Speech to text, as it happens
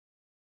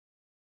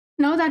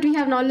Now that we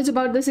have knowledge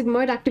about the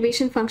sigmoid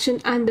activation function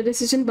and the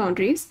decision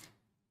boundaries,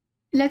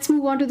 let's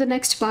move on to the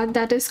next part,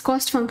 that is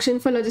cost function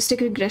for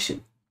logistic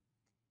regression.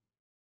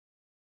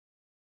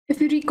 If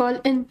you recall,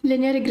 in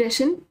linear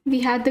regression, we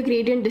had the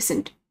gradient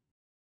descent.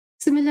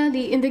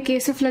 Similarly, in the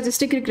case of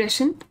logistic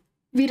regression,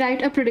 we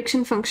write a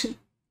prediction function.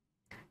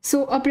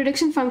 So a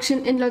prediction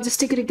function in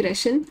logistic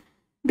regression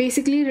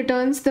basically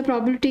returns the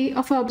probability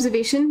of an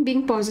observation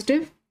being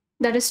positive,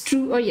 that is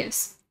true or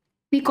yes.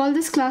 We call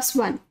this class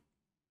 1.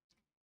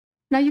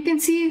 Now you can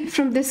see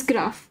from this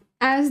graph,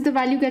 as the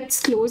value gets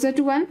closer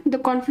to 1, the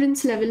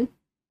confidence level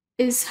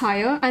is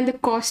higher and the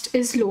cost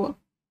is lower.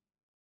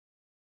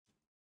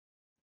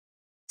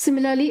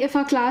 Similarly, if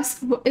our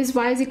class is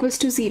y is equals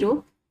to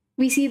 0,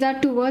 we see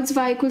that towards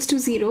y equals to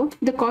 0,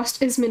 the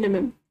cost is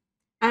minimum.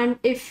 And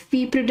if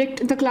we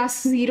predict the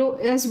class 0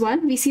 as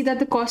 1, we see that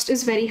the cost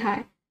is very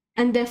high.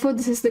 And therefore,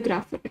 this is the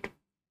graph for it.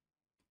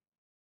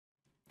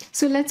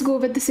 So let's go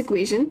with this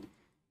equation.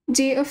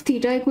 J of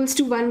theta equals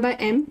to 1 by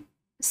m.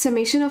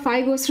 Summation of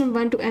I goes from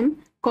 1 to m.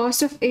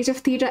 Cost of h of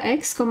theta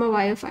x, comma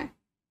y of I.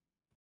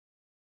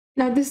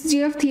 Now this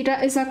j of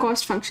theta is our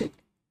cost function.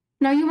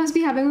 Now you must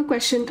be having a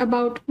question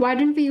about why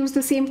didn't we use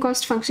the same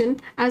cost function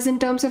as in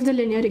terms of the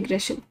linear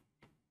regression.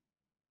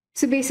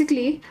 So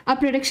basically, our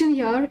prediction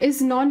here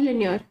is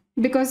non-linear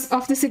because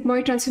of the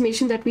sigmoid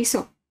transformation that we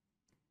saw.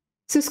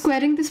 So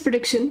squaring this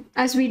prediction,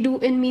 as we do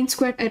in mean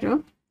squared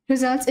error,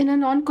 results in a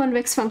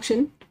non-convex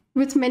function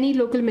with many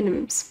local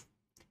minimums.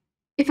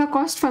 If a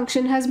cost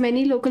function has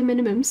many local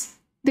minimums,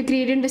 the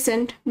gradient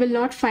descent will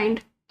not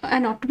find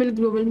an optimal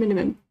global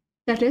minimum.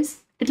 That is,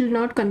 it will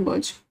not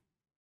converge.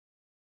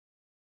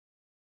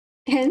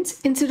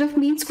 Hence, instead of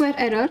mean square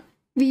error,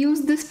 we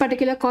use this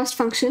particular cost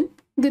function.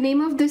 The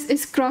name of this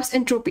is cross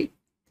entropy.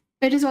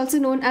 It is also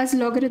known as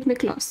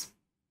logarithmic loss.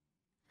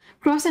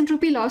 Cross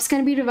entropy loss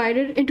can be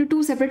divided into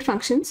two separate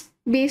functions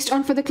based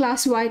on for the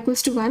class y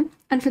equals to 1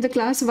 and for the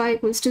class y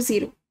equals to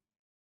 0.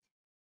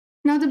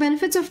 Now the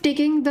benefits of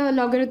taking the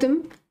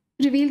logarithm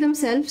reveal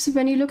themselves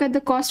when you look at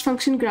the cost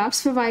function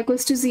graphs for y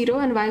equals to 0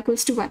 and y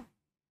equals to 1.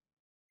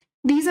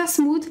 These are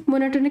smooth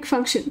monotonic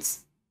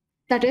functions.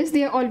 That is,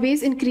 they are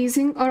always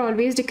increasing or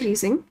always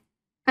decreasing,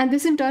 and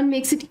this in turn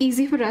makes it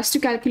easy for us to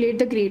calculate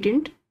the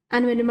gradient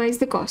and minimize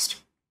the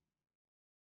cost.